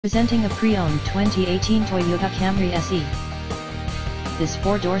Presenting a pre-owned 2018 Toyota Camry SE. This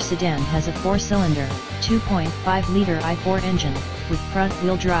four-door sedan has a four-cylinder, 2.5-liter i4 engine, with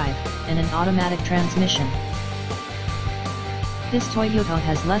front-wheel drive, and an automatic transmission. This Toyota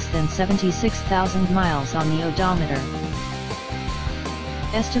has less than 76,000 miles on the odometer.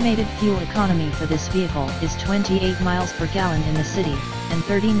 Estimated fuel economy for this vehicle is 28 miles per gallon in the city, and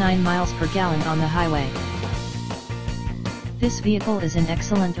 39 miles per gallon on the highway. This vehicle is in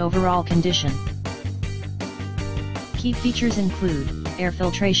excellent overall condition. Key features include air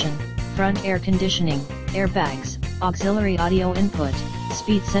filtration, front air conditioning, airbags, auxiliary audio input,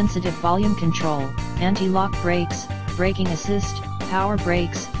 speed-sensitive volume control, anti-lock brakes, braking assist, power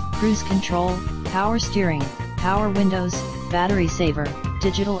brakes, cruise control, power steering, power windows, battery saver,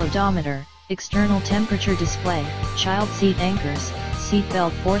 digital odometer, external temperature display, child seat anchors, seat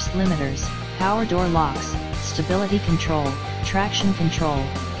belt force limiters, power door locks, stability control, traction control,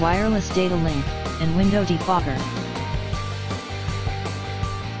 wireless data link, and window defogger.